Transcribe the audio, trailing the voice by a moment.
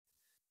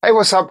Hey,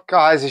 what's up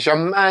guys? It's your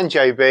man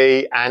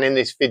JB, and in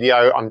this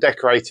video I'm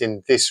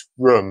decorating this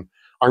room.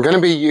 I'm going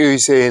to be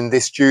using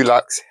this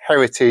Dulux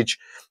Heritage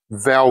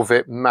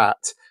velvet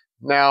mat.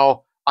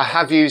 Now, I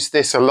have used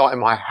this a lot in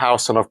my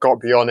house and I've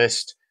got to be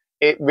honest,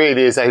 it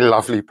really is a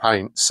lovely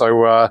paint.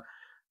 So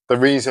the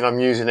reason I'm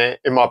using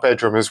it in my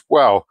bedroom as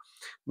well.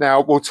 Now,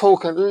 we'll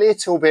talk a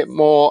little bit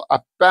more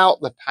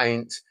about the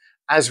paint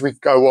as we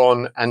go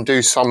on and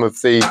do some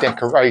of the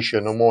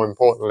decoration, and more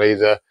importantly,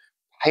 the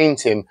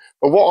painting.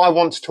 But what I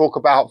want to talk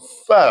about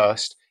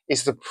first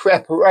is the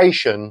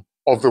preparation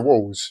of the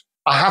walls.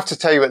 I have to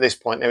tell you at this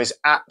point, there is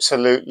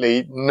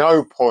absolutely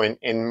no point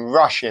in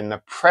rushing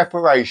the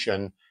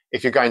preparation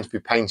if you're going to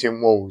be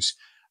painting walls.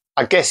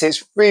 I guess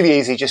it's really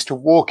easy just to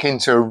walk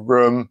into a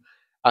room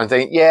and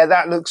think, yeah,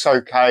 that looks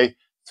okay,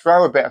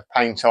 throw a bit of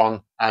paint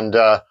on and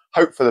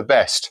hope for the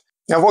best.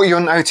 Now, what you'll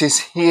notice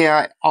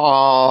here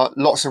are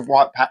lots of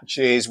white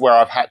patches where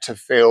I've had to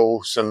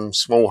fill some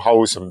small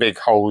holes, some big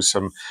holes,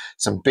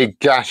 some big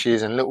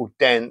gashes and little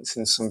dents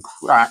and some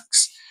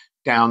cracks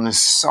down the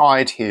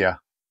side here.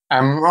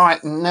 And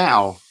right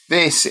now,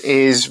 this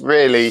is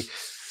really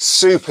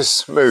super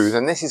smooth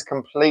and this is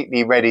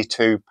completely ready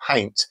to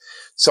paint.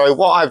 So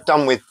what I've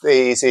done with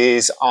these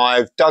is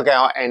I've dug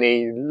out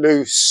any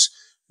loose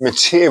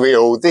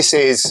material. This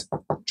is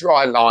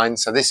dry line,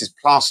 so this is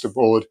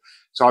plasterboard.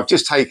 So I've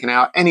just taken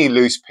out any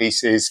loose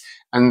pieces,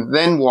 and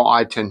then what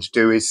I tend to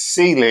do is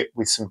seal it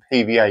with some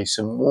PVA,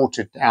 some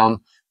watered down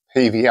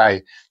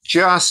PVA,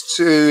 just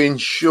to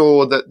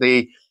ensure that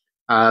the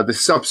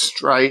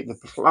substrate, the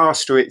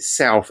plaster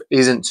itself,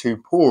 isn't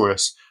too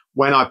porous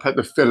when I put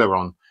the filler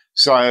on.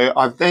 So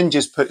I've then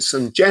just put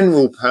some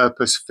general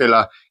purpose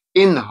filler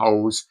in the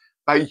holes,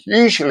 but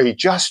usually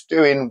just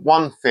doing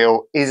one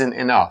fill isn't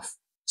enough.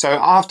 So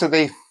after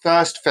the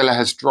first filler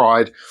has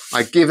dried,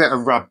 I give it a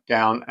rub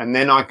down and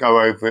then I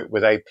go over it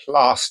with a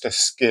plaster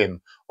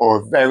skim or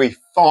a very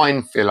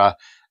fine filler,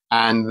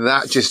 and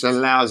that just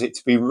allows it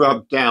to be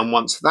rubbed down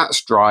once that's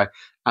dry,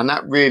 and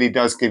that really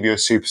does give you a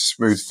super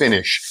smooth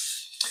finish.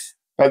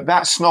 But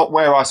that's not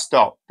where I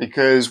stop,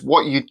 because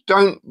what you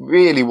don't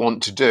really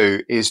want to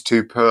do is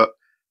to put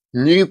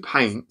new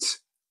paint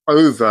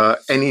over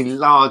any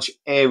large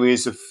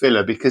areas of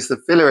filler, because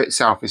the filler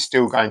itself is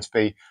still going to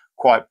be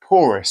quite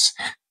porous.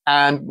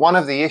 And one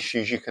of the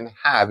issues you can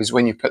have is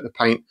when you put the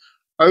paint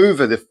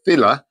over the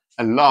filler,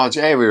 a large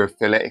area of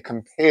filler, it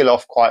can peel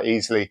off quite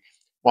easily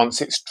once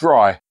it's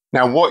dry.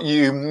 Now, what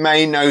you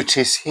may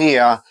notice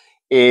here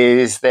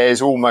is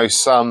there's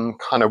almost some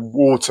kind of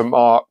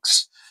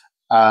watermarks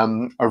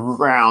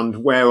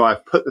around where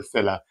I've put the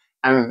filler.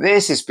 And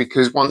this is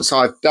because once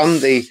I've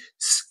done the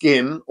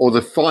skim or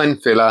the fine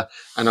filler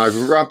and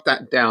I've rubbed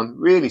that down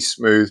really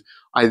smooth,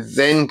 I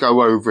then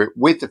go over it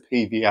with the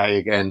PVA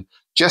again,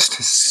 just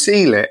to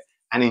seal it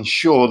and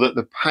ensure that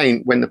the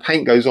paint, when the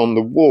paint goes on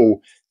the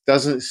wall,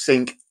 doesn't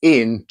sink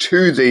in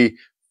to the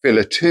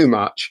filler too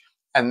much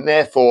and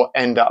therefore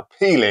end up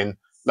peeling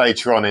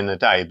later on in the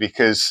day.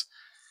 Because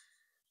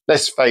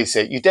let's face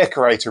it, you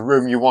decorate a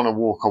room, you want to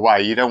walk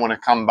away. You don't want to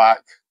come back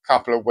a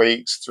couple of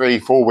weeks,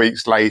 3-4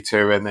 weeks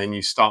later, and then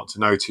you start to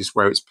notice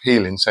where it's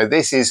peeling. So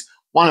this is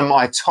one of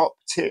my top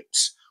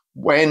tips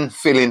when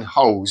filling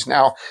holes.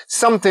 Now,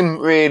 something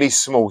really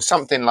small,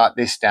 something like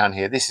this down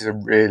here, this is a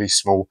really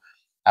small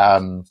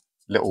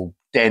little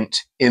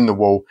dent in the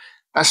wall.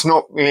 That's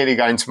not really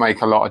going to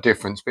make a lot of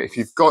difference. But if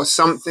you've got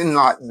something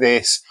like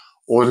this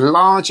or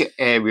larger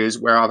areas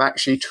where I've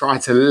actually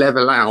tried to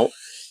level out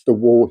the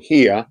wall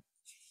here,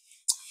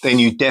 then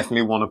you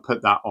definitely want to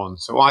put that on.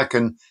 So I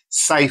can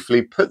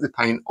safely put the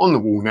paint on the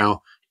wall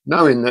now,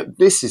 knowing that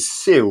this is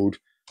sealed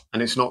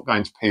and it's not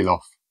going to peel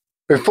off.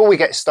 Before we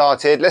get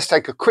started, let's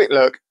take a quick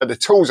look at the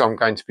tools I'm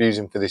going to be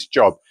using for this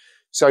job.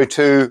 So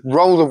to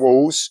roll the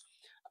walls,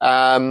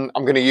 I'm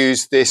going to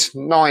use this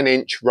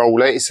 9-inch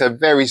roller. It's a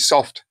very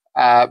soft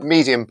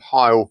medium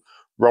pile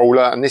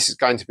roller, and this is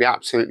going to be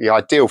absolutely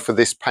ideal for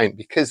this paint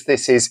because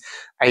this is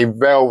a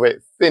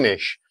velvet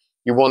finish.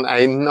 You want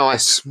a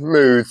nice,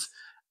 smooth,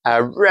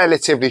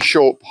 relatively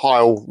short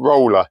pile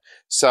roller.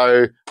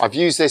 So I've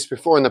used this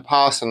before in the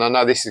past, and I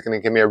know this is going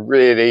to give me a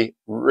really,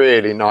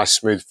 really nice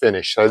smooth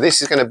finish. So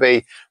this is going to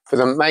be for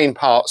the main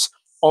parts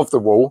of the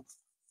wall.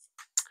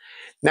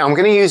 Now I'm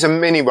going to use a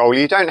mini roller.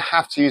 You don't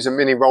have to use a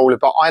mini roller,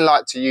 but I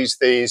like to use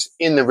these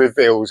in the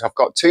reveals. I've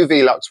got 2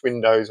 Velux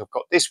windows. I've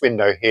got this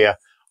window here.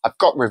 I've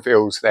got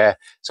reveals there.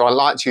 So I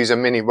like to use a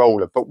mini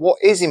roller. But what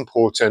is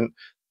important,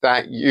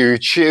 that you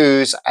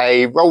choose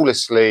a roller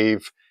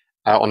sleeve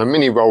on a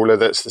mini roller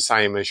that's the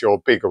same as your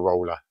bigger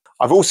roller.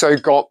 I've also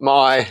got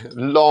my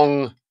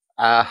long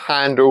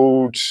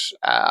handled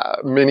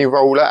mini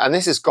roller, and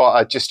this has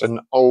got just an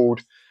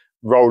old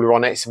roller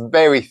on it. It's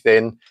very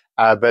thin,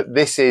 but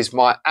this is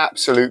my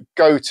absolute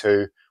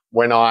go-to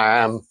when I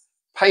am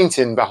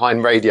painting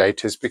behind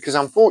radiators, because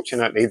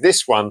unfortunately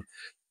this one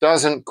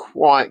doesn't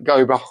quite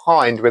go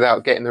behind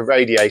without getting the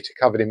radiator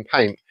covered in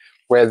paint,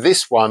 where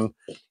this one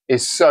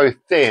is so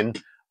thin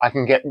I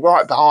can get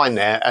right behind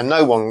there and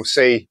no one will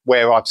see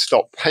where I've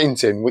stopped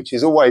painting, which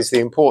is always the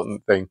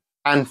important thing.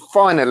 And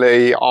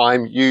finally,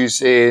 I'm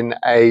using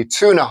a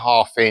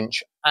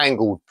 2.5-inch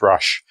angled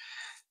brush.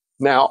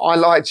 Now, I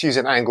like to use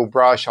an angled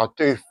brush. I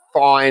do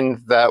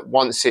find that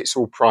once it's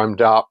all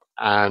primed up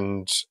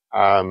and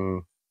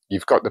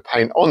you've got the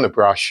paint on the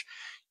brush,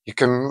 you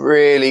can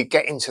really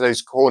get into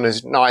those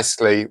corners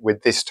nicely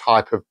with this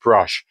type of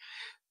brush.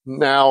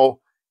 Now,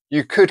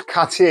 you could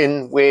cut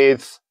in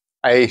with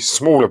a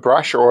smaller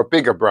brush or a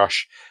bigger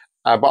brush,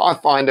 but I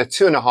find a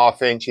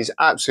 2.5-inch is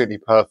absolutely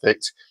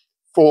perfect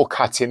for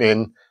cutting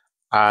in.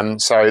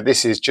 So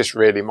this is just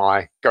really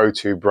my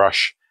go-to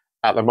brush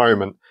at the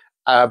moment.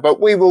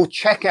 But we will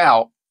check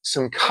out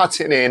some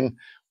cutting in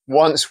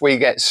once we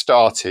get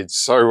started.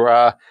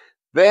 So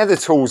they're the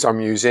tools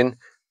I'm using.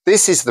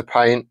 This is the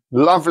paint,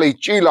 lovely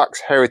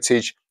Dulux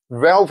Heritage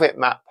Velvet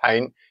Matte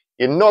paint.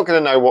 You're not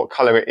going to know what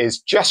colour it is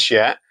just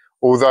yet,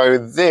 although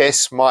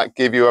this might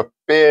give you a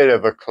bit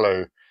of a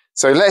clue.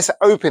 So let's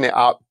open it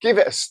up, give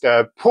it a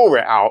stir, pour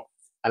it out,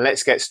 and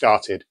let's get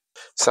started.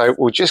 So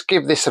we'll just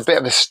give this a bit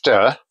of a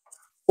stir.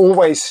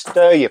 Always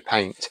stir your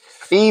paint,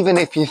 even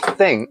if you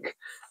think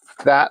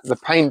that the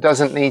paint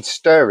doesn't need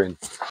stirring.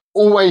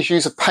 Always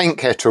use a paint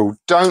kettle.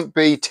 Don't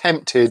be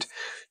tempted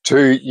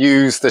to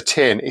use the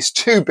tin. It's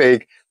too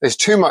big, there's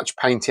too much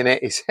paint in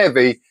it, it's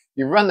heavy,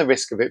 you run the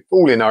risk of it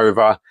falling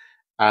over,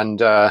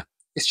 and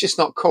it's just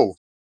not cool.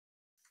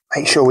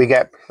 Make sure we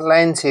get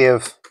plenty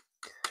of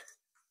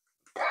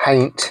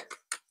paint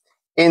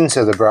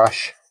into the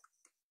brush,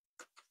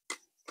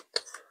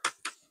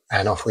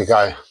 and off we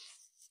go.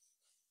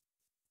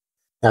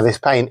 Now this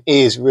paint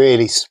is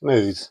really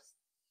smooth.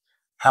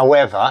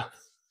 However,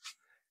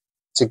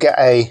 to get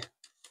a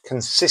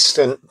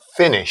consistent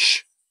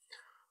finish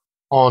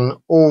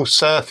on all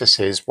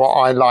surfaces, what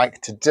I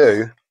like to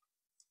do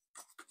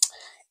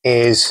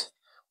is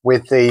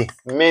with the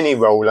mini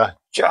roller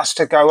just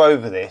to go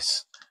over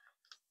this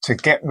to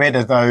get rid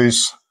of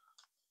those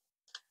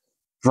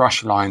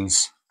brush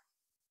lines.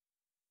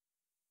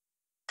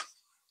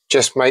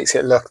 Just makes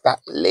it look that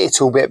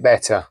little bit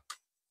better.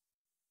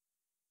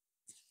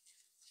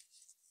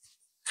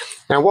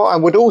 Now, what I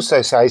would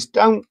also say is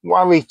don't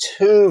worry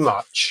too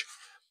much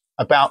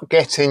about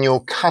getting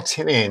your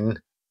cutting in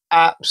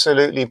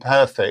absolutely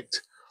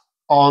perfect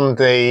on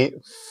the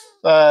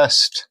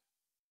first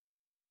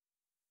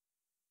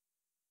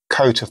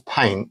coat of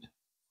paint,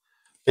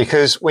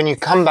 because when you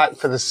come back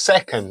for the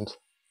second,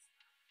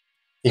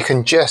 you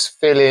can just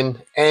fill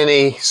in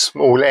any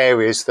small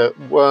areas that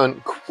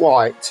weren't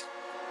quite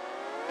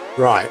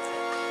right.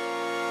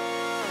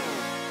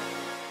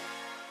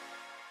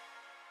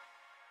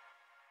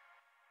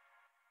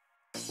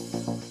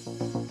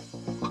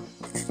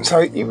 So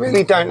you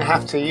really don't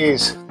have to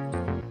use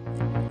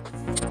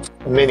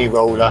a mini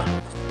roller,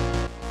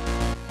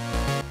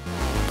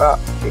 but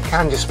it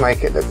can just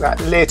make it look that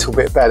little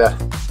bit better.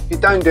 If you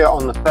don't do it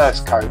on the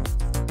first coat,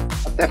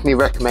 I'm definitely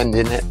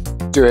recommending it.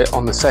 Do it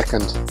on the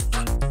second.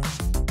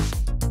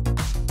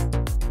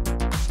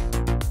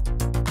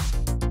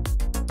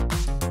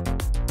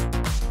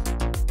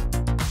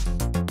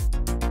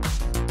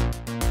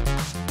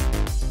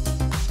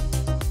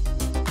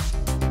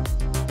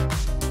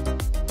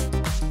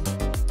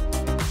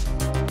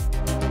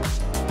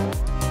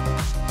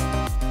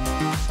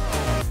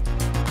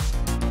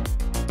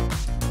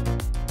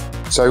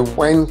 So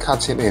when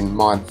cutting in,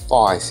 my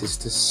advice is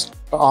to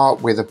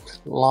start with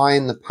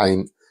applying the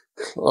paint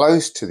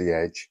close to the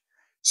edge,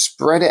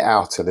 spread it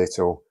out a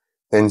little,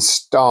 then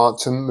start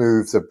to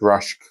move the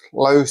brush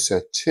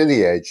closer to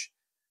the edge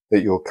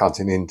that you're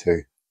cutting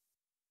into.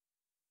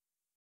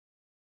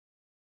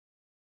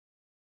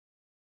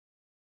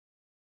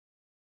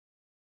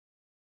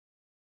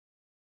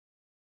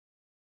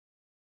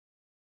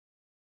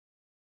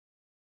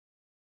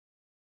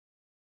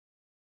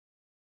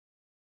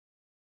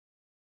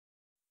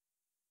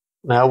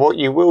 Now, what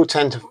you will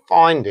tend to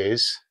find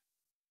is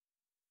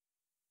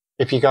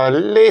if you go a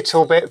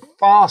little bit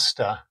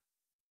faster,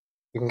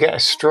 you can get a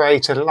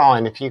straighter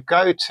line. If you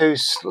go too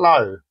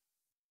slow,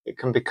 it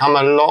can become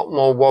a lot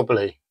more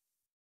wobbly.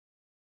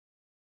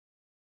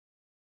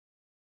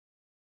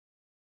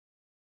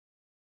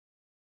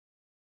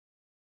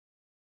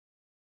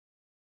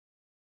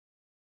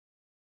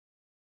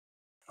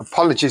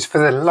 Apologies for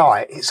the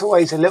light. It's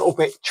always a little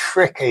bit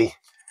tricky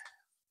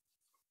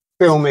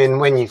filming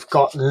when you've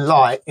got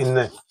light in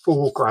the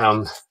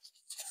foreground.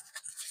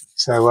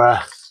 So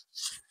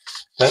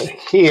but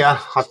here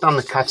I've done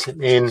the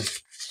cutting in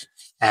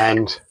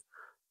and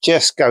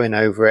just going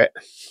over it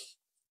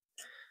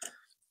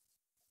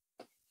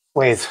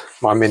with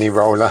my mini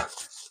roller.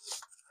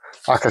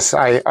 Like I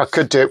say, I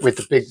could do it with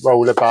the big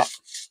roller, but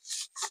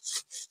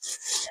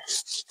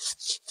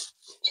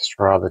just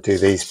rather do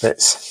these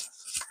bits,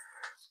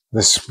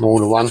 the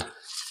smaller one.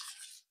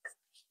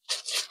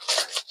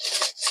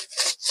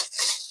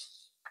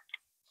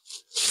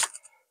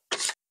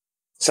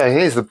 So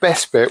here's the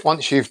best bit.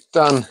 Once you've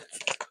done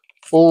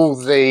all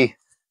the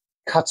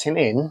cutting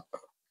in,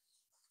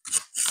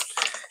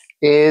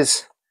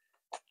 is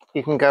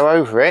you can go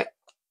over it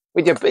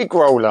with your big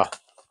roller.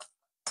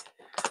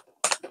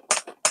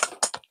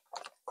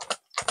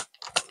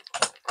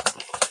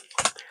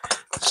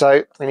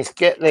 So we need to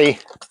get the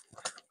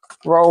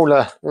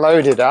roller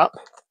loaded up.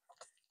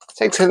 It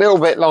takes a little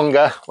bit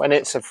longer when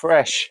it's a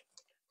fresh,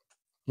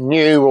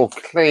 new or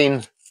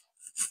clean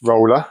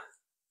roller.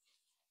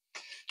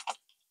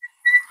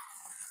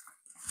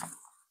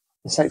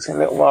 It takes a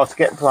little while to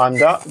get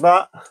primed up,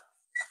 but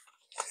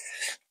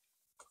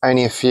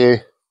only a few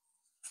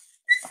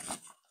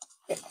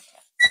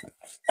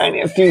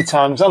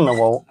times on the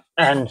wall,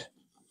 and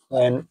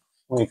then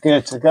we're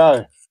good to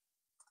go.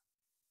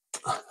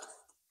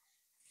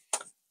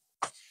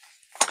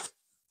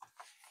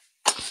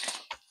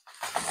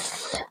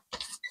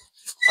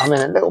 I'm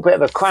in a little bit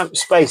of a cramped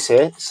space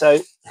here, so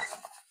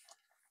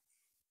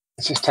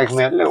it's just taking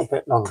me a little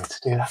bit longer to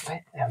do that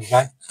bit. There we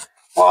go.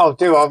 What I'll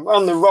do, I'll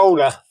run the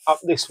roller up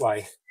this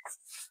way,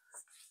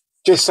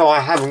 just so I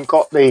haven't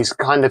got these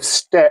kind of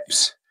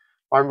steps.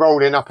 By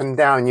rolling up and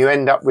down, you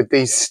end up with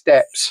these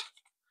steps.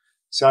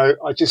 So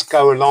I just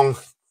go along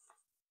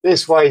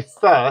this way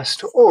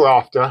first or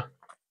after,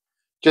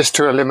 just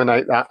to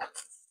eliminate that.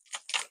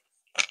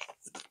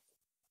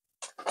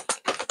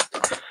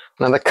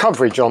 Now the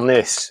coverage on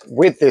this,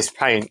 with this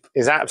paint,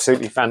 is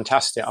absolutely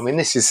fantastic. I mean,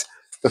 this is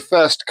the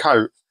first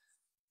coat,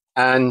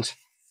 and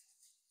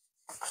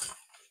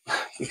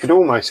you could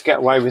almost get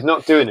away with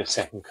not doing a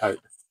second coat.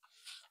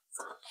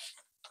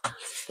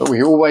 But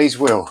we always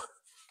will.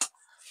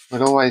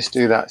 We'll always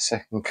do that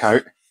second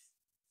coat.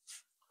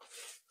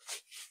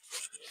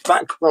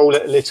 Back roll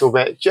it a little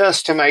bit,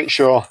 just to make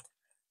sure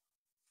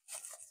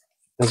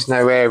there's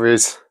no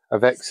areas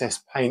of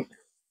excess paint.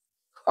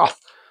 Oh,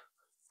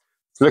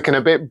 it's looking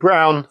a bit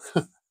brown.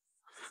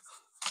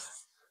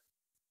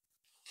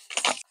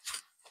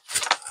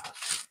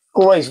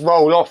 Always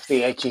roll off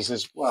the edges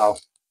as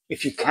well,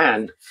 if you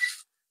can,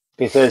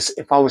 because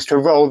if I was to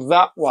roll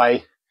that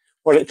way,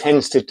 what it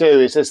tends to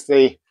do is, as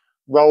the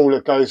roller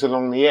goes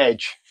along the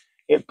edge,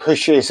 it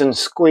pushes and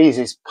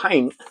squeezes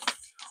paint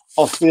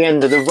off the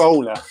end of the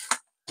roller,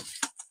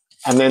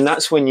 and then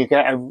that's when you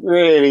get a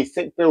really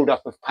thick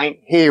build-up of paint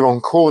here on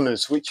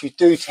corners, which you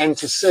do tend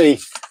to see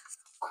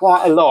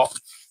quite a lot,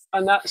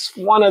 and that's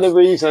one of the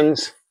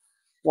reasons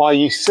why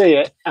you see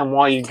it and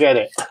why you get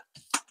it.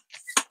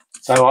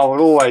 So I will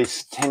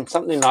always tend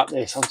something like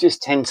this. I'll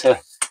just tend to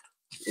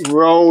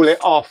roll it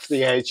off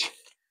the edge,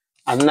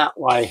 and that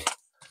way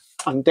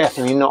I'm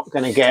definitely not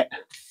going to get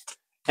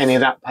any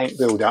of that paint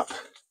build up.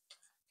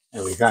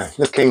 There we go.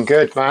 Looking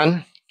good,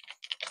 man.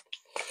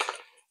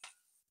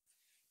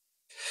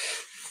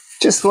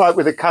 Just like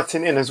with the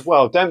cutting in as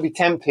well, don't be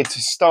tempted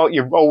to start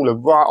your roller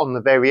right on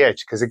the very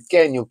edge, because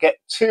again, you'll get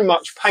too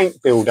much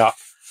paint build up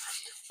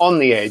on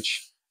the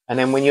edge, and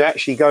then when you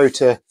actually go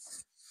to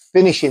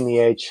finishing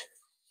the edge,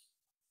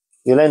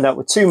 you'll end up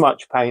with too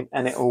much paint,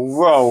 and it will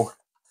roll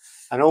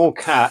and all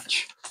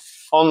catch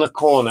on the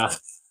corner,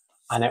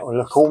 and it will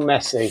look all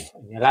messy,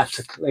 and you'll have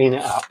to clean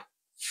it up.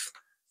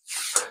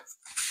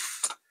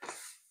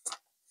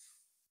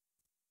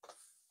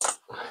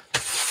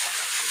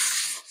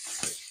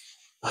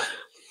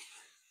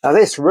 Now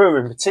this room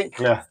in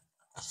particular,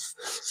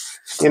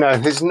 you know,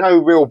 there's no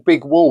real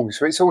big walls,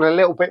 so it's all a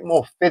little bit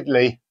more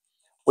fiddly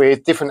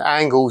with different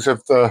angles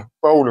of the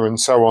roller and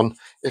so on.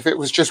 If it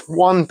was just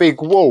one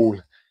big wall,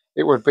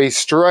 it would be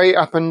straight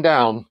up and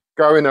down,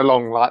 going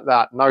along like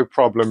that, no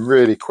problem,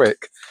 really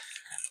quick.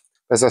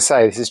 As I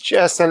say, this is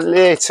just a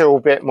little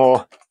bit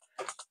more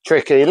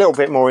tricky, a little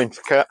bit more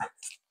intricate,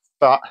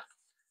 but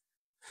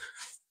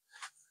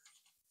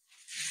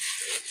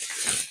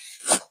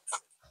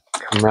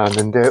come round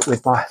and do it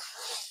with my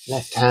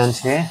left hand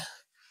here.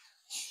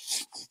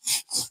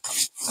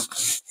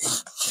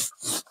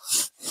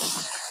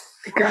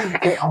 We're going to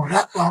get all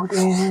that rolled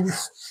in.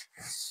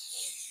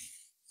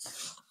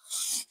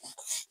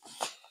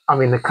 I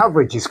mean, the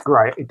coverage is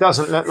great. It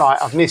doesn't look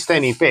like I've missed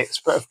any bits,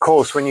 but of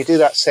course, when you do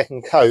that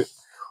second coat,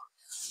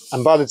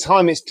 and by the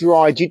time it's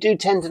dried, you do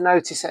tend to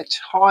notice a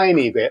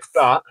tiny bit,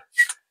 but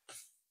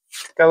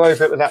go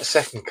over it with that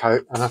second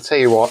coat, and I'll tell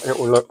you what, it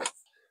will look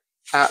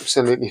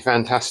absolutely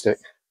fantastic.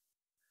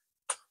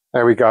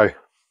 There we go.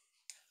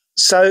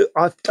 So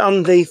I've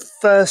done the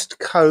first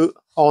coat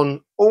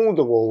on all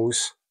the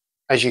walls,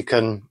 as you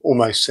can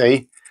almost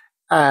see,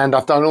 and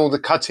I've done all the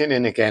cutting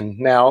in again.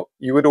 Now,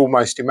 you would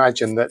almost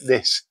imagine that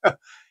this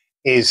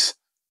is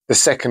the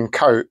second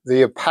coat.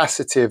 The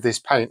opacity of this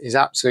paint is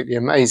absolutely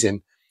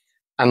amazing,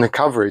 and the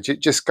coverage,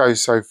 it just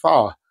goes so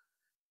far.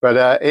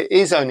 But it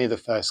is only the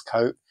first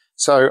coat,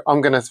 so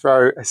I'm going to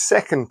throw a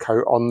second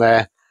coat on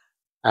there,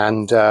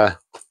 and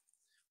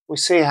we'll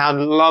see how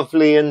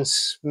lovely and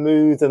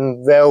smooth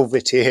and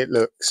velvety it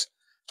looks.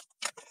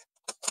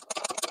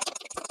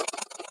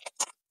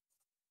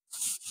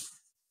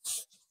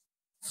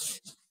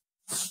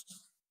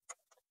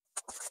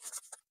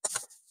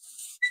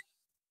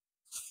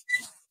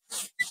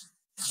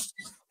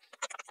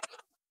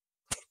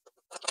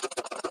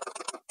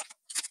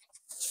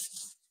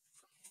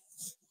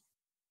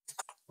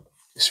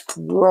 Just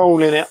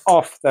rolling it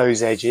off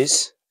those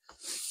edges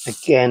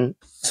again,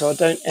 so I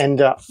don't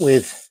end up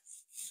with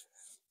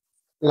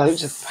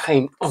loads of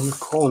paint on the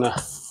corner.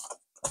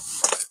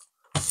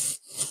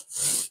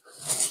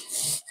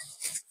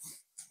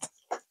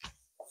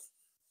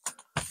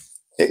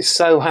 It's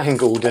so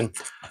angled and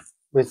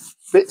with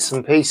bits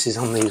and pieces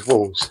on these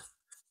walls.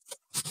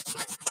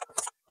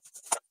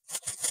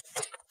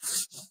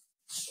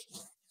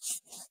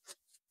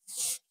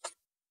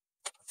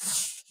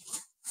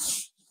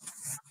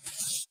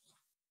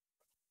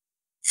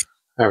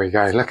 There we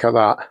go, look at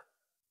that.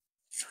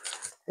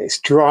 It's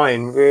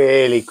drying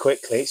really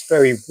quickly. It's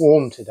very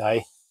warm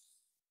today.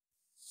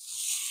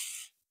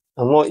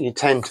 And what you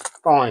tend to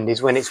find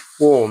is when it's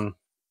warm,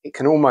 it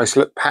can almost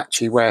look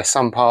patchy where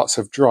some parts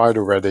have dried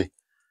already.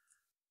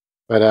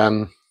 But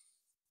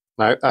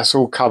no, that's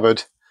all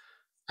covered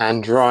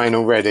and drying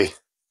already.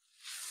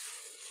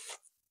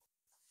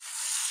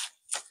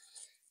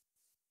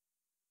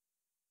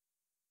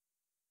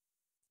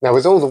 Now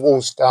with all the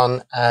walls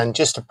done and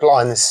just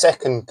applying the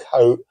second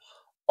coat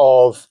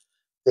of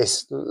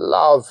this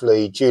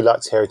lovely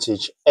Dulux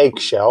Heritage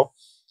eggshell,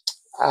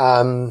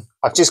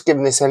 I've just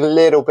given this a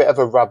little bit of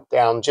a rub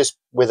down just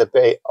with a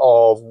bit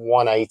of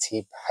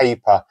 180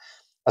 paper.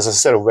 As I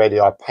said already,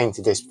 I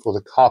painted this before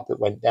the carpet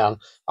went down.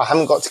 I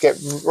haven't got to get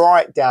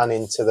right down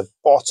into the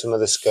bottom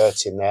of the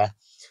skirting there,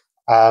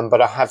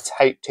 but I have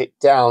taped it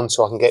down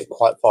so I can get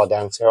quite far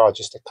down, because there are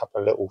just a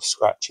couple of little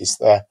scratches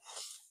there.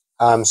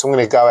 So I'm going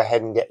to go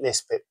ahead and get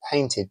this bit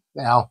painted.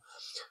 Now,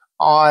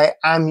 I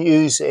am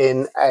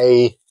using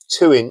a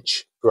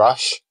 2-inch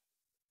brush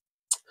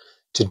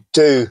to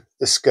do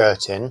the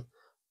skirting,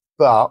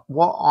 but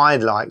what I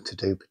like to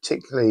do,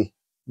 particularly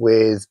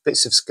with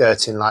bits of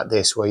skirting like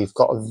this, where you've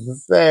got a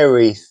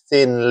very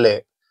thin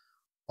lip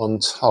on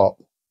top,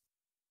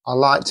 I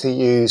like to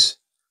use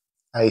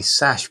a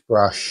sash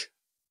brush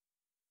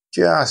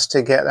just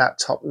to get that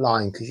top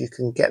line, because you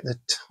can get the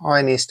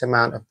tiniest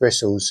amount of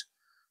bristles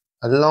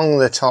along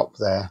the top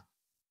there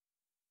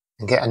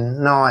and get a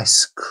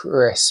nice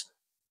crisp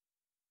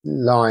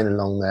line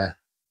along there.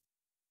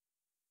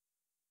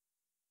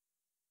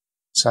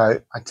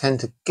 So I tend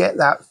to get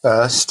that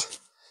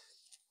first,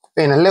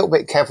 being a little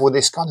bit careful with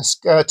this kind of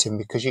skirting,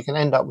 because you can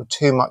end up with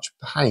too much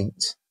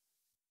paint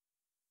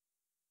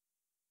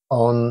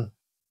on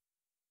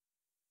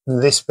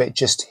this bit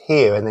just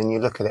here, and then you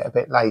look at it a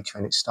bit later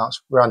and it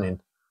starts running.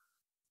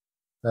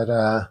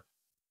 But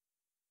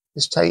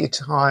just take your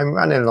time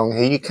running along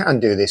here. You can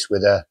do this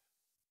with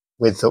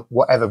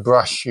whatever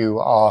brush you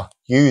are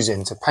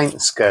using to paint the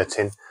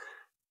skirting,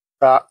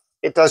 but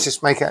it does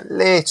just make it a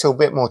little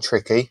bit more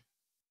tricky.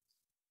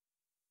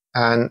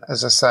 And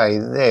as I say,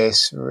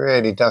 this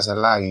really does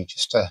allow you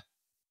just to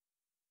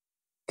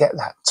get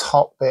that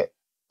top bit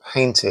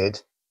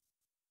painted,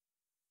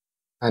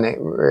 and it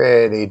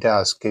really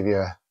does give you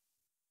a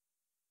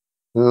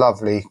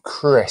lovely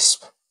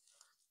crisp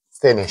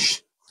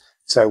finish.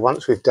 So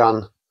once we've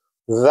done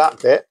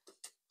that bit,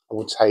 I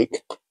will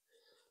take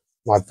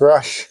my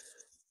brush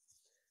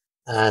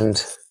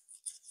and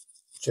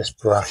just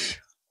brush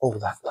all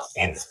that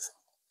in.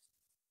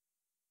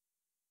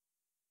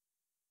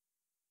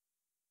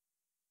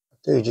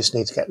 I do just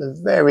need to get the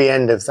very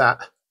end of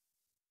that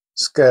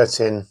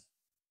skirting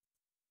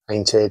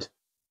painted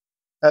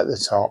at the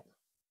top,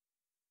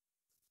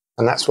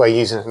 and that's where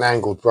using an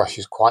angled brush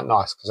is quite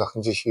nice, because I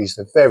can just use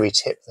the very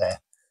tip there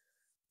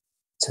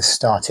to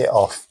start it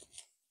off.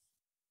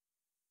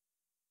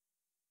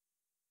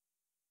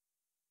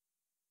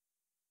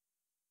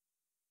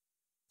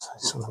 So I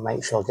just want to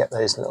make sure I get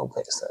those little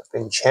bits that have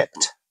been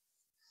chipped.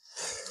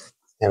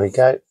 There we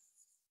go.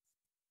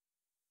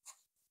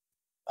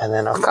 And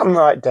then I'll come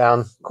right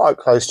down quite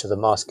close to the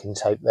masking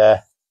tape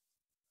there.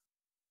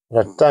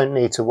 But I don't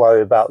need to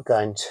worry about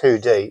going too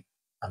deep,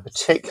 and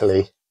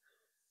particularly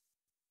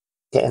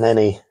getting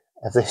any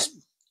of this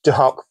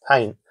dark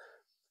paint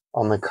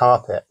on the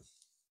carpet.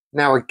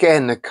 Now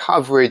again, the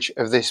coverage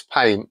of this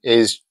paint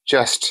is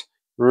just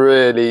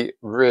really,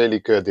 really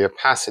good. The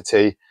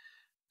opacity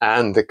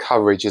and the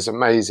coverage is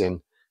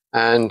amazing.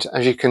 And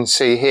as you can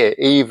see here,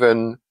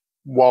 even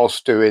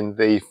whilst doing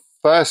the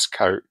first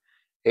coat,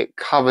 it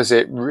covers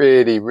it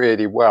really,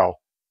 really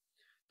well,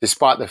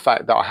 despite the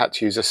fact that I had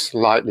to use a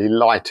slightly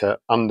lighter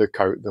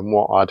undercoat than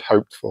what I'd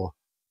hoped for.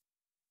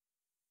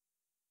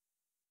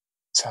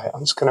 So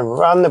I'm just going to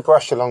run the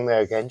brush along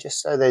there again,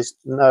 just so there's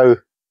no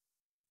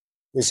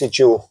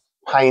residual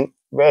paint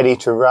ready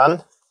to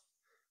run.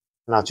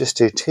 And I'll just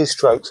do 2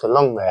 strokes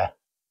along there,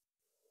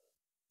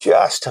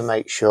 just to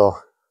make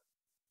sure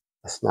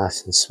that's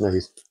nice and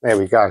smooth. There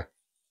we go.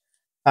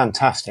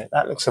 Fantastic.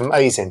 That looks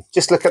amazing.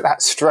 Just look at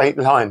that straight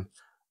line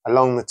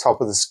along the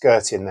top of the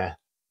skirting there.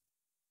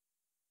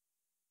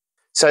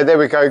 So there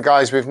we go,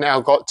 guys. We've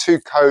now got 2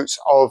 coats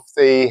of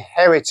the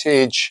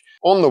Heritage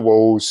on the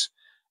walls,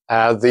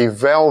 the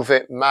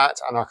velvet matte,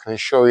 and I can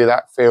assure you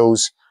that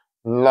feels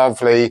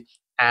lovely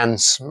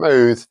and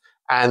smooth.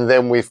 And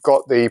then we've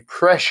got the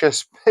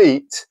Precious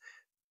Peat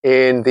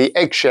in the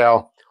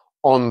eggshell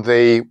on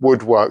the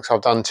woodwork. So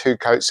I've done 2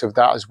 coats of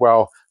that as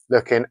well,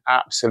 looking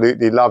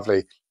absolutely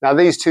lovely. Now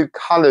these 2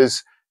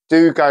 colours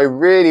do go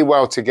really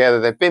well together.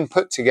 They've been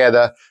put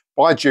together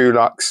by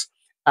Dulux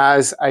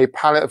as a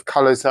palette of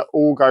colours that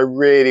all go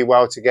really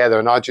well together,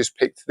 and I just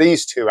picked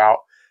these 2 out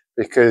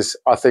because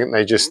I think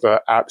they just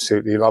look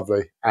absolutely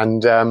lovely.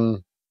 And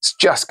it's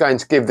just going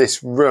to give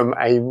this room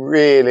a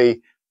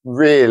really,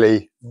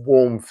 really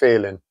warm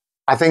feeling.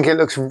 I think it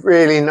looks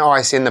really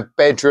nice in the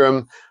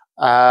bedroom.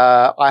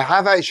 I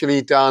have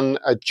actually done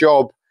a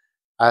job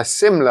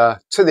similar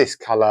to this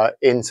colour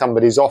in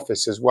somebody's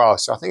office as well.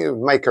 So I think it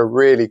would make a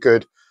really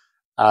good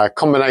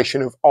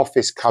combination of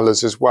office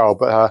colours as well.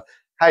 But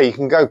hey, you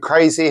can go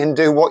crazy and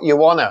do what you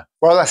wanna.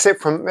 Well, that's it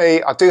from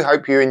me. I do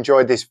hope you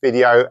enjoyed this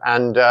video,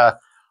 and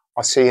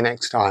I'll see you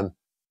next time.